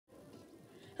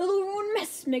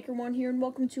Yes, Maker1 here, and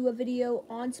welcome to a video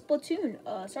on Splatoon.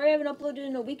 Sorry I haven't uploaded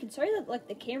in a week, and sorry that, like,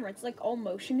 the camera, it's, like, all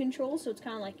motion control, so it's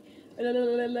kind of like,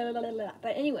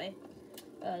 but anyway,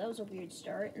 that was a weird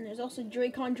start, and there's also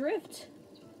Joy-Con Drift,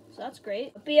 so that's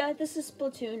great. But yeah, this is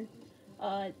Splatoon,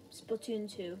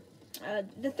 Splatoon 2.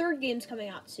 The third game's coming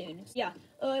out soon. Yeah,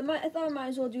 I thought I might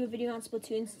as well do a video on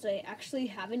Splatoon since I actually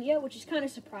haven't yet, which is kind of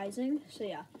surprising, so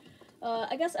yeah.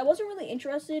 I guess I wasn't really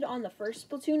interested on the first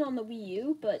Splatoon on the Wii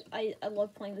U, but I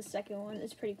love playing the second one.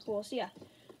 It's pretty cool. So yeah,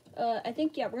 I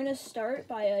think, yeah, we're going to start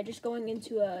by just going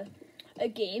into a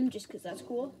game, just because that's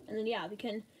cool. And then, yeah, we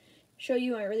can show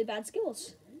you my really bad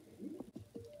skills.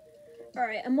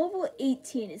 Alright, I'm level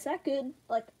 18. Is that good?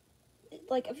 Like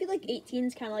I feel like 18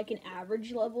 is kind of like an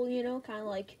average level, you know? Kind of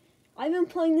like, I've been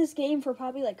playing this game for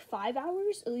probably like 5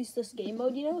 hours, at least this game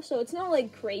mode, you know? So it's not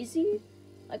like crazy.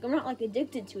 Like, I'm not, like,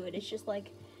 addicted to it. It's just, like,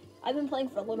 I've been playing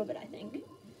for a little bit, I think.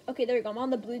 Okay, there we go. I'm on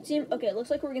the blue team. Okay, it looks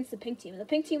like we're against the pink team. The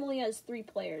pink team only has 3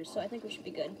 players, so I think we should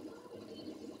be good.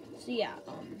 So, yeah,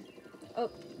 oh,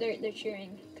 they're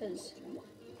cheering, because...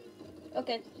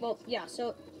 Okay, well, yeah,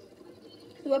 so...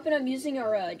 The weapon I'm using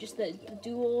are, just the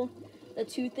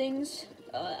two things.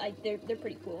 They're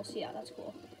pretty cool, so yeah, that's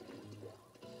cool.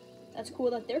 That's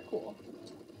cool that they're cool,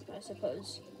 I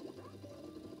suppose.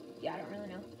 Yeah, I don't really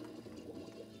know.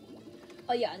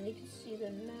 Oh yeah, and you can see the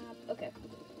map. Okay.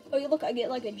 Oh yeah, look, I get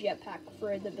like a jetpack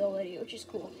for the ability, which is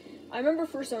cool. I remember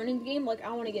first learning the game, like,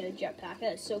 I want to get a jetpack.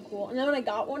 That is so cool. And then when I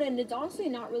got one, and it's honestly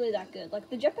not really that good. Like,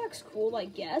 the jetpack's cool, I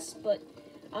guess, but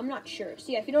I'm not sure.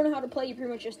 So yeah, if you don't know how to play, you pretty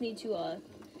much just need to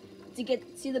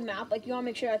see the map. Like, you want to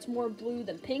make sure that's more blue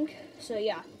than pink. So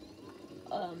yeah.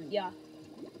 Yeah.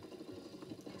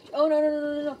 Oh,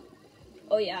 no.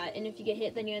 Oh yeah, and if you get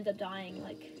hit, then you end up dying,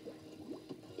 like...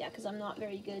 Yeah, because I'm not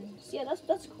very good. So yeah,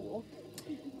 that's cool.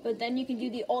 But then you can do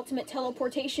the ultimate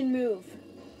teleportation move.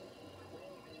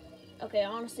 Okay, I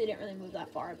honestly didn't really move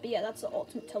that far. But yeah, that's the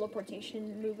ultimate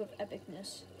teleportation move of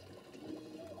epicness.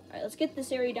 Alright, let's get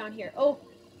this area down here. Oh,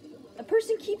 a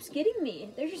person keeps getting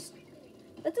me.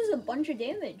 That does a bunch of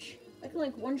damage. Like in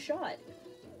like one shot.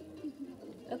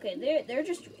 Okay,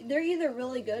 they're either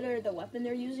really good or the weapon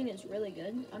they're using is really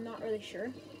good. I'm not really sure.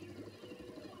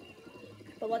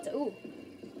 But ooh.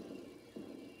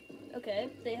 Okay,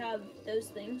 they have those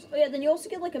things. Oh yeah, then you also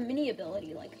get like a mini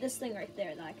ability, like this thing right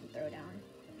there that I can throw down.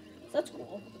 So that's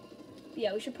cool. But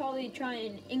yeah, we should probably try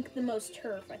and ink the most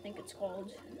turf, I think it's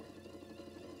called.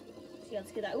 So yeah,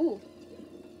 let's get that. Ooh.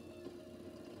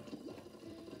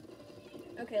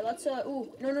 Okay, let's, ooh.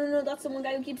 No, that's the one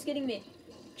guy who keeps getting me.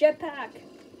 Jetpack.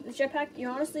 This jetpack,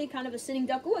 you're honestly kind of a sitting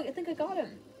duck. Ooh, I think I got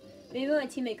him. Maybe my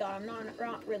teammate got him,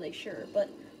 not really sure, but...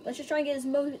 Let's just try and get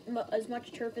as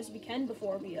much turf as we can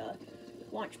before we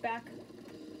launch back.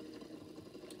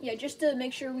 Yeah, just to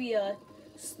make sure we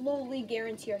slowly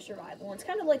guarantee our survival. And it's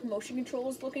kind of like motion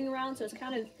controls looking around, so it's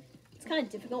kind of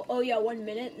difficult. Oh yeah, 1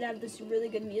 minute. They have this really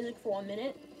good music for 1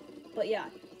 minute. But yeah,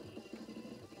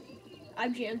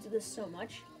 I've jammed to this so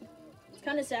much. It's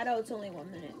kind of sad how it's only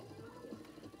 1 minute.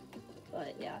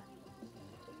 But yeah.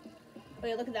 Oh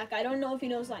yeah, look at that guy. I don't know if he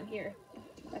knows I'm here.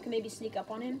 I can maybe sneak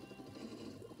up on him.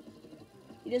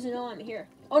 He doesn't know I'm here.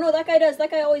 Oh no, that guy does.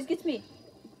 That guy always gets me.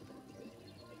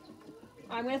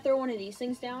 I'm gonna throw one of these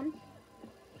things down.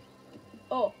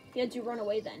 Oh, he had to run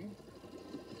away then.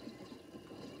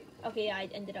 Okay, yeah, I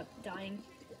ended up dying.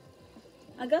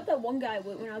 I got that one guy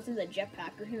when I was in the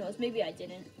jetpack, or who knows, maybe I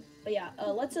didn't. But yeah,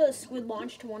 let's squid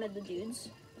launch to one of the dudes.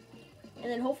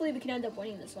 And then hopefully we can end up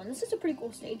winning this one. This is a pretty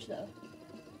cool stage though.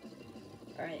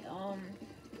 Alright,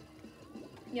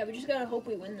 yeah, we just gotta hope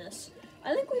we win this.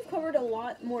 I think we've covered a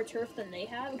lot more turf than they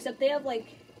have, except they have, like,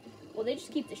 well, they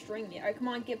just keep destroying me. Alright, come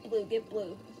on, get blue, get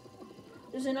blue.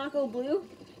 Does it not go blue?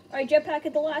 Alright, jetpack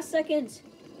at the last second.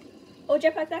 Oh,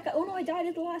 jetpack that guy. Oh, no, I died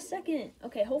at the last second.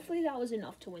 Okay, hopefully that was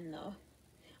enough to win, though.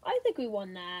 I think we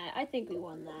won that.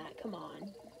 Come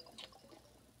on.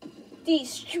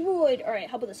 Destroyed.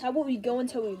 Alright, how about this? How about we go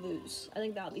until we lose? I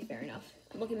think that'll be fair enough.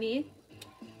 Look at me.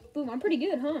 Boom, I'm pretty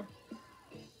good, huh?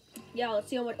 Yeah, let's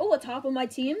see how much. Oh, top of my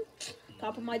team.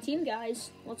 Top of my team,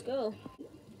 guys. Let's go.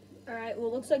 Alright,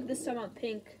 well, looks like this time I'm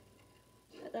pink.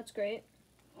 That's great.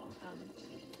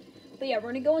 But yeah,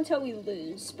 we're gonna go until we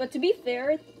lose. But to be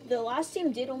fair, the last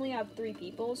team did only have 3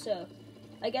 people, so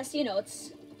I guess, you know,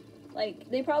 it's like,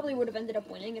 they probably would have ended up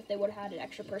winning if they would have had an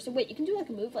extra person. Wait, you can do like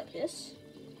a move like this?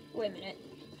 Wait a minute.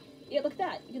 Yeah, look at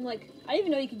that. You can like, I didn't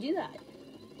even know you could do that.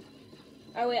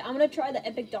 Alright, wait, I'm gonna try the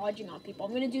epic dodging on people.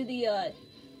 I'm gonna do the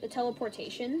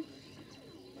teleportation.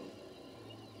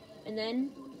 And then,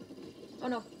 oh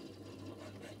no,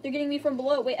 they're getting me from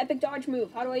below. Wait, epic dodge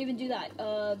move. How do I even do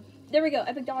that? There we go,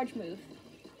 epic dodge move.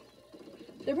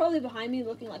 They're probably behind me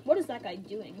looking like, what is that guy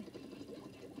doing?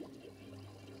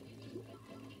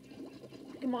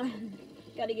 Come on.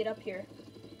 Gotta get up here.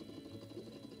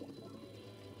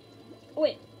 Oh,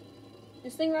 wait.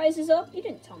 This thing rises up? You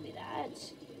didn't tell me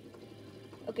that.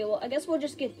 Okay, well, I guess we'll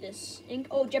just get this.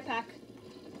 Oh, jetpack.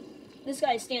 This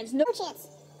guy stands no chance.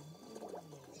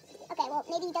 Okay, well,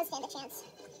 maybe he does stand a chance.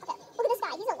 Okay, look at this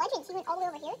guy. He's a legend. He went all the way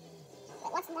over here.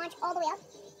 Wait, let's launch all the way up.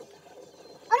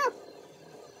 Oh, no!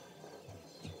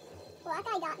 Well, that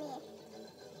guy got me.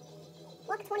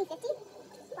 Look, 2050?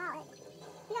 Wow,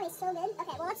 he got me so good.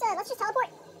 Okay, well, let's just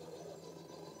teleport.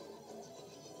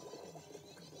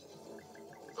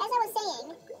 As I was saying,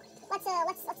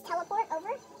 let's teleport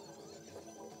over.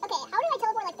 Okay, how did I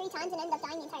teleport like 3 times and end up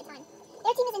dying the entire time?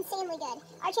 Their team is insanely good.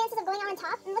 Our chances of going out on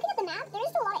top, and looking at the map, there is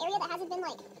still a lot of area that hasn't been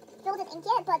like filled with ink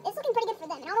yet, but it's looking pretty good for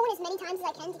them. And I want to win as many times as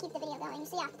I can to keep the video going.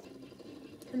 So yeah.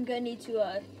 I'm gonna need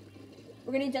to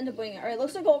we're gonna need to end up winning it. Alright,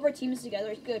 looks like all of our teams together.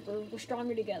 It's good. We're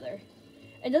stronger together.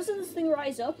 And doesn't this thing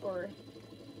rise up, or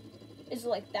is it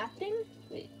like that thing?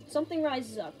 Wait, something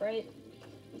rises up, right?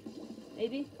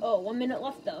 Maybe? Oh, 1 minute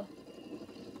left though.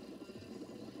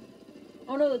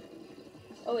 Oh no.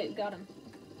 Oh wait, we got him.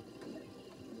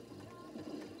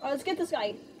 Oh, let's get this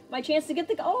guy. My chance to get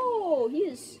the guy. Oh, he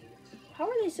is. How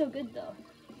are they so good though?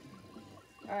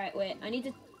 Alright, wait. I need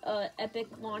to epic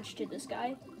launch to this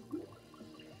guy.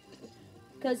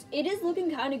 Because it is looking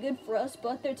kind of good for us,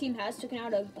 but their team has taken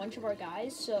out a bunch of our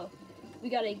guys, so we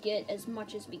gotta get as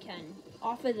much as we can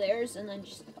off of theirs and then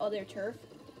just other turf.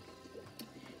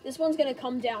 This one's gonna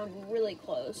come down really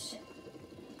close.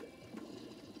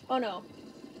 Oh no.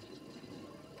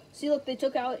 See, look, they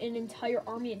took out an entire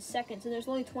army in seconds, and there's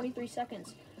only 23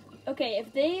 seconds. Okay,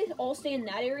 if they all stay in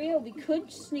that area, we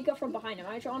could sneak up from behind them.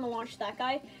 I try to launch that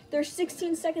guy. There's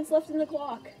 16 seconds left in the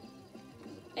clock.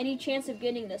 Any chance of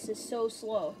getting this is so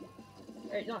slow.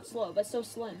 Or, not slow, but so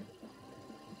slim.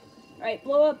 Alright,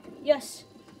 blow up. Yes.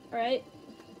 Alright.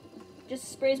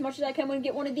 Just spray as much as I can when I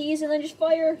get one of these, and then just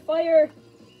fire. Fire!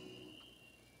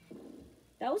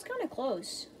 That was kind of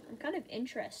close. I'm kind of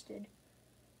interested.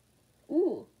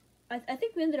 Ooh. I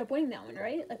think we ended up winning that one,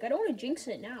 right? Like, I don't want to jinx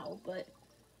it now, but...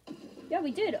 Yeah,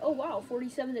 we did. Oh, wow.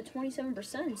 47 to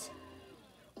 27%.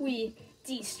 We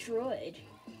destroyed.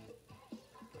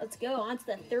 Let's go. On to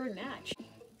the third match.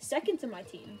 Second to my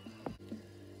team.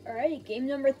 Alright, game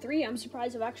number 3. I'm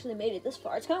surprised I've actually made it this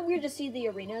far. It's kind of weird to see the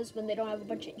arenas when they don't have a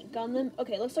bunch of ink on them.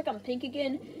 Okay, looks like I'm pink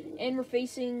again, and we're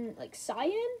facing, like,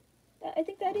 cyan? I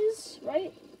think that is,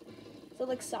 right? So,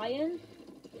 like, cyan?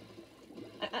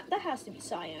 That has to be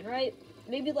cyan, right?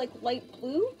 Maybe, like, light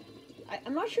blue?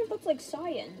 I'm not sure if that's, like,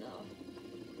 cyan, though.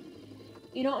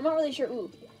 You know, I'm not really sure.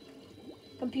 Ooh.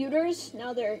 Computers,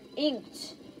 now they're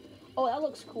inked. Oh, that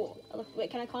looks cool. Wait,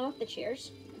 can I climb up the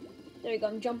chairs? There you go,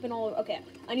 I'm jumping all over. Okay,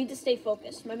 I need to stay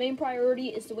focused. My main priority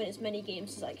is to win as many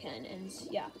games as I can, and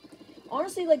yeah.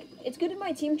 Honestly, like, it's good if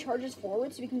my team charges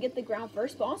forward so we can get the ground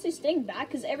first, but honestly, staying back,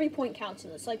 because every point counts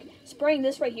in this. Like, spraying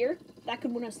this right here, that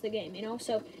could win us the game, you know?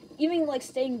 So, even, like,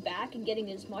 staying back and getting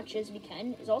as much as we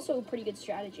can is also a pretty good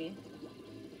strategy.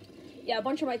 Yeah, a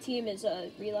bunch of my team is,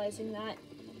 realizing that.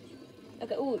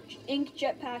 Okay, ooh, ink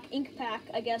pack,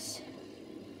 I guess.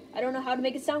 I don't know how to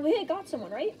make it sound, but hey, got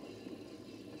someone, right?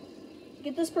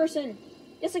 Get this person.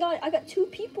 Yes, I got 2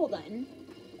 people then.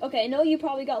 Okay, I know you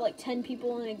probably got like 10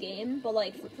 people in a game, but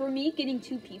like for me, getting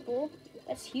 2 people,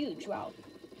 that's huge. Wow.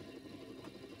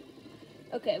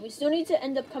 Okay, we still need to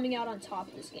end up coming out on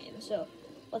top this game, so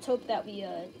let's hope that we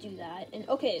do that. And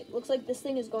okay, looks like this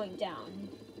thing is going down.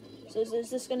 So is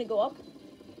this gonna go up?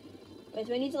 Wait,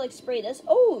 do I need to like spray this?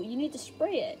 Oh, you need to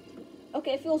spray it.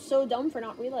 Okay, I feel so dumb for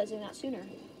not realizing that sooner.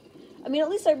 I mean, at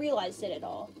least I realized it at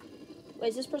all. Wait,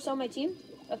 is this person on my team?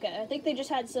 Okay, I think they just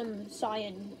had some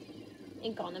cyan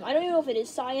ink on them. I don't even know if it is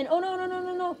cyan. Oh,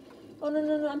 no. Oh,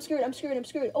 no, I'm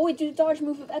screwed. Oh, wait, did dodge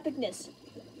move of epicness.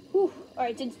 Whew.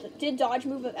 Alright, did dodge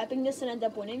move of epicness and end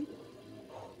up winning?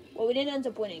 Well, we didn't end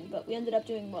up winning, but we ended up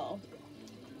doing well.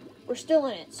 We're still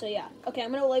in it, so yeah. Okay,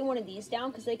 I'm gonna lay one of these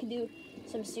down, because they can do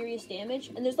some serious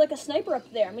damage. And there's like a sniper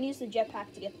up there. I'm gonna use the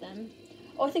jetpack to get them.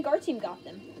 Oh, I think our team got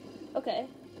them. Okay.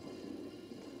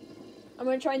 I'm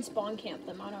gonna try and spawn camp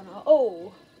them. I don't know.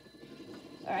 Oh.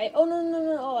 Alright. Oh,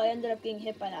 no. Oh, I ended up getting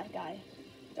hit by that guy.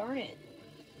 Darn it.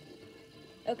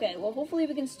 Okay, well, hopefully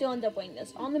we can still end up winning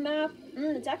this. On the map,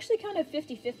 it's actually kind of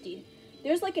 50-50.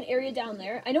 There's, like, an area down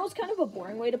there. I know it's kind of a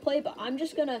boring way to play, but I'm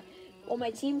just gonna, while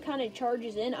my team kind of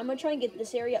charges in, I'm gonna try and get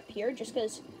this area up here, just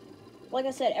because, like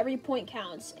I said, every point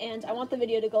counts, and I want the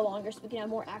video to go longer so we can have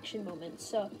more action moments.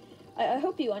 So, I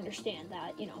hope you understand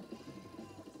that, you know.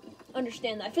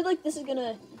 Understand that. I feel like this is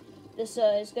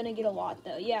gonna get a lot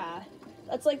though. Yeah.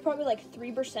 That's like probably like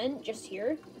 3% just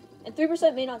here. And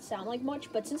 3% may not sound like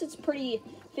much, but since it's pretty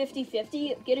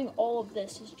 50-50, getting all of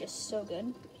this is just so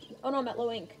good. Oh no, I'm at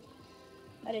low ink.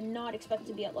 I did not expect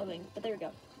to be at low ink, but there we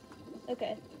go.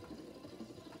 Okay.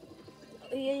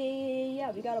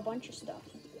 Yeah, we got a bunch of stuff.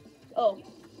 Oh,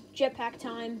 jetpack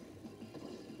time.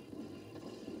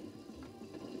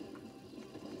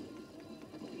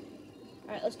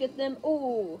 Alright, let's get them.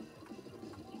 Ooh.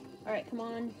 Alright, come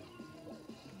on.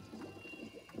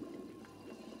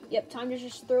 Yep, time to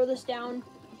just throw this down.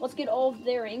 Let's get all of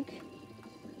their ink.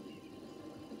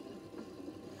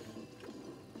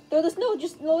 Throw this, no,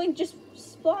 just no ink, just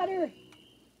splatter.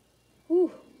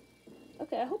 Whew.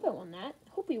 Okay, I hope I won that. I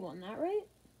hope we won that, right?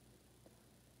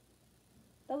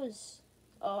 That was,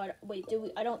 oh, wait, did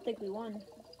we? I don't think we won.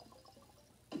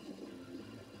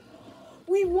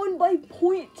 We won by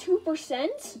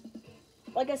 0.2%?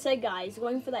 Like I said, guys,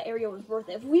 going for that area was worth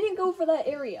it. If we didn't go for that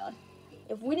area,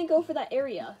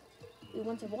 we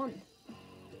wouldn't have won.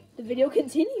 The video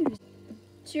continues.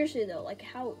 Seriously, though, like,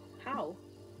 how?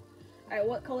 Alright,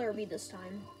 what color are we this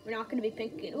time? We're not going to be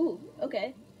pink again. Ooh,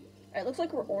 okay. Alright, looks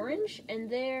like we're orange, and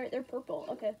they're purple.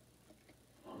 Okay.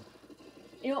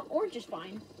 You know, orange is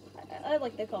fine. I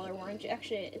like the color orange.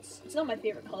 Actually, it's not my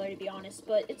favorite color, to be honest,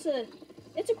 but it's a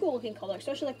cool looking color,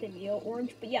 especially like the neo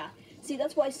orange. But yeah, see,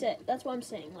 that's why I'm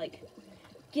saying, like,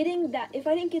 getting that, if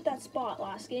I didn't get that spot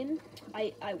last game,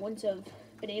 I wouldn't have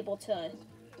been able to,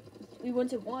 we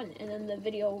wouldn't have won, and then the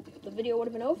video would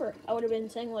have been over. I would have been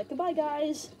saying, like, goodbye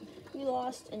guys, we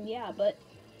lost, and yeah, but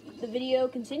the video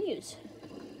continues.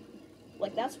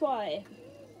 Like, that's why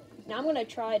now I'm gonna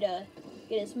try to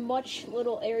get as much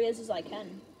little areas as I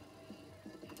can.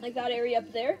 Like that area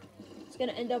up there, it's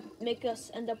gonna make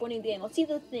us end up winning the game. Let's see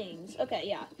the things. Okay,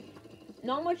 yeah.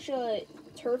 Not much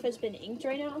turf has been inked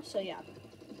right now, so yeah.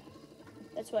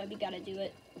 That's why we gotta do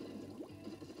it.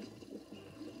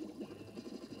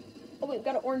 Oh wait, we've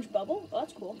got an orange bubble. Oh,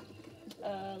 that's cool.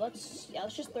 Let's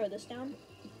just throw this down.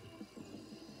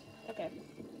 Okay.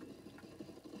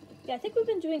 Yeah, I think we've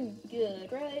been doing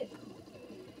good, right?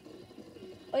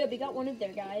 Oh yeah, we got one of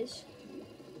their guys.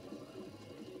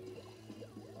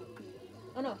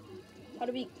 Oh no. How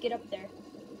do we get up there?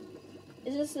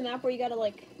 Is this the map where you gotta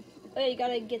like... Oh yeah, you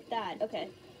gotta get that. Okay.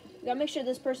 We gotta make sure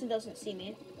this person doesn't see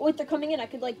me. Oh wait, they're coming in. I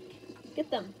could like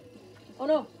get them. Oh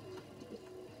no.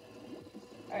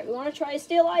 Alright, we wanna try to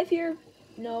stay alive here?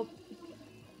 Nope.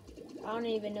 I don't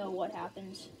even know what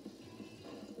happens.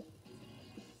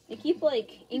 They keep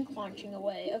like ink launching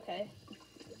away. Okay.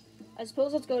 I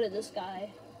suppose let's go to this guy.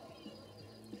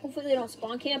 Hopefully they don't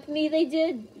spawn camp me. They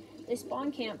did. They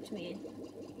spawn camped me.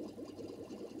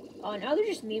 Oh, now they're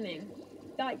just memeing.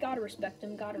 Gotta respect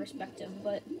him,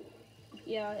 but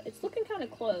yeah, it's looking kind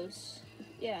of close.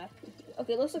 Yeah.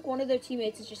 Okay, looks like one of their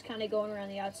teammates is just kind of going around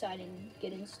the outside and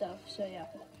getting stuff, so yeah.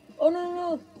 Oh,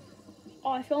 no.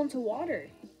 Oh, I fell into water.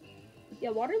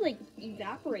 Yeah, water, like,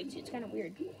 evaporates you. It's kind of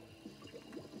weird.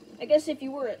 I guess if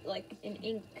you were, like, in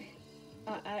ink,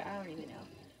 I don't even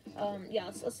know.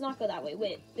 Yeah, let's not go that way.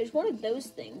 Wait, there's one of those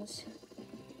things.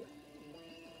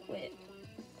 Wait.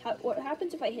 What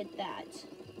happens if I hit that?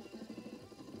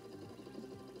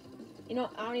 You know,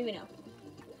 I don't even know.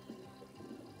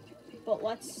 But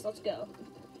let's go.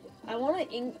 I want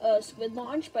to squid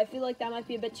launch, but I feel like that might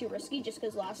be a bit too risky just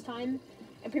because last time,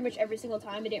 and pretty much every single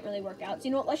time, it didn't really work out. So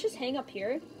you know what, let's just hang up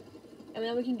here, and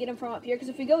then we can get them from up here, because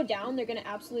if we go down, they're going to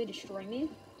absolutely destroy me.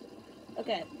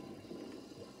 Okay.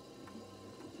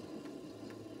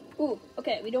 Ooh,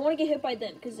 okay, we don't want to get hit by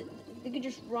them, because they could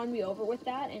just run me over with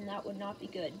that, and that would not be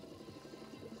good.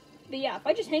 But yeah, if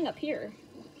I just hang up here.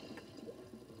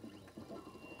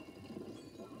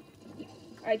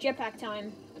 Alright, jetpack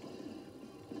time.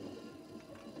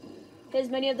 Because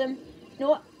many of them... You know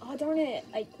what? Oh, darn it.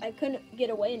 I couldn't get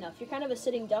away enough. You're kind of a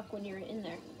sitting duck when you're in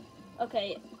there.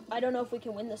 Okay, I don't know if we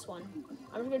can win this one.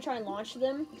 I'm just going to try and launch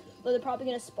them, but they're probably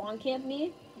going to spawn camp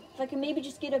me. If I can maybe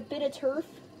just get a bit of turf.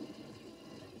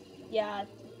 Yeah,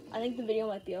 I think the video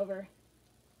might be over.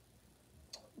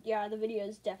 Yeah, the video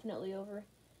is definitely over.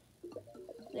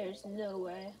 There's no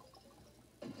way.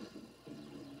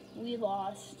 We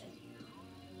lost.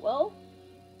 Well,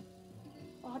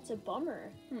 oh, it's a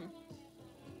bummer.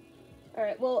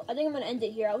 Alright, well, I think I'm going to end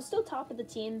it here. I was still top of the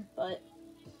team, but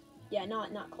yeah,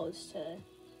 not close to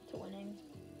winning.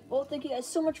 Well, thank you guys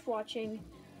so much for watching.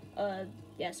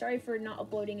 Yeah, sorry for not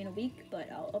uploading in a week, but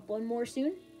I'll upload more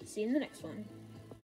soon. See you in the next one.